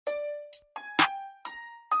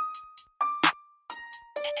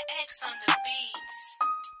X on the beats.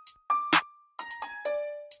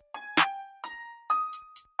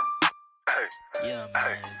 Yeah,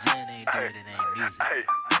 man, Jen ain't do it, it ain't music.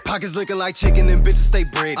 Pockets looking like chicken and bitches stay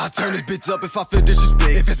bread. I turn this bitch up if I feel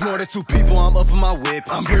disrespect. If it's more than 2 people, I'm up in my whip.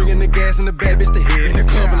 I'm bringing the gas and the bad bitch to hit. In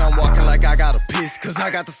the club and I'm walking like I got a piss, cause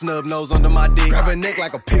I got the snub nose under my dick. Grab her neck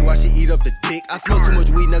like a pig while she eat up the dick. I smoke too much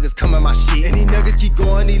weed, nuggets come in my shit. And these nuggets keep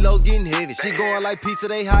going, these lows getting heavy. She going like pizza,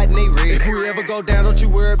 they hot and they red. If we ever go down, don't you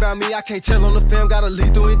worry about me. I can't tell on the film, got a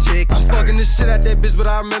lethal inject. I'm fucking the shit out that bitch, but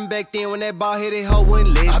I remember back then when that ball headed hoe wouldn't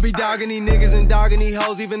live. I be dogging these niggas and dogging these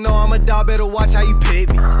hoes, even though I'm a dog, better watch how you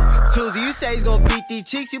pick me. Tuesday, you say he's gonna beat these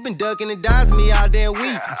chicks, you been ducking and dodging me all damn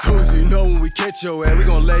week. Tuesday, you know when we catch your ass, we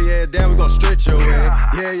gon' lay your ass down, we gon' stretch your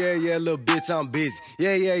ass. Yeah, little bitch, I'm busy.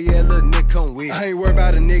 Yeah, little nigga, come with me. I ain't worried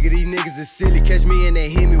about a nigga, these niggas is silly. Catch me in that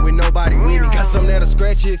hit me with nobody with me. Got something that'll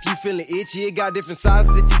scratch you if you feeling itchy. It got different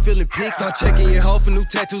sizes if you feeling pics. Start checking your hoe for new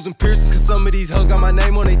tattoos and piercings, cause some of these hoes got my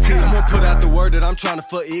name on they tits. Someone put out the word that I'm tryna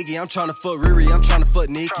fuck Iggy, I'm tryna fuck Riri, I'm tryna fuck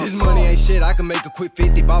Nick. This money ain't shit, I can make a quick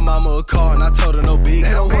 50. Buy mama a car and I told her no big.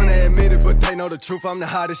 They don't wanna admit it, but they know the truth. I'm the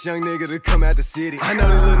hottest young nigga to come out the city. I know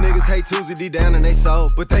these little niggas hate Tuesday deep down in they soul,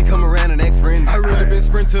 but they come around and act friendly. I really been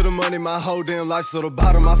sprint to the money my whole damn life, so the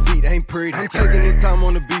bottom of my feet ain't pretty. I'm taking this time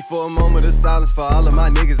on the beat for a moment of silence for all of my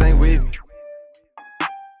niggas ain't with me.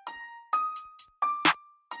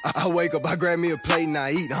 I wake up, I grab me a plate and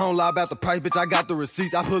I eat. I don't lie about the price, bitch, I got the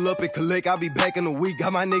receipts. I pull up and collect, I'll be back in a week.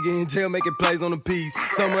 Got my nigga in jail making plays on the P's.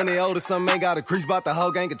 Some money older, some ain't got a crease. Bought the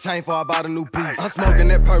whole gang a chain before I bought a new piece. I'm smoking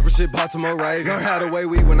that purple shit, Baltimore Rave. Learn how to weigh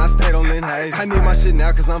weed when I stayed on Lynn Hayes. I need my shit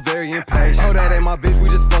now cause I'm very impatient. Oh, that ain't my bitch, we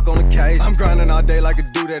just fuck on the cage. I'm grinding all day like a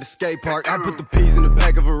dude at a skate park. I put the P's in the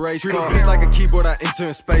back of a race car. Treat a bitch like a keyboard, I enter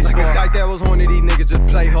in space. Like a dyke that was horny, these niggas just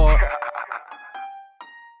play hard.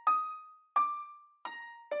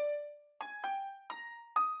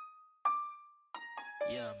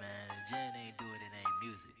 Yeah, man, Jen ain't do it, it ain't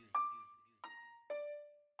music.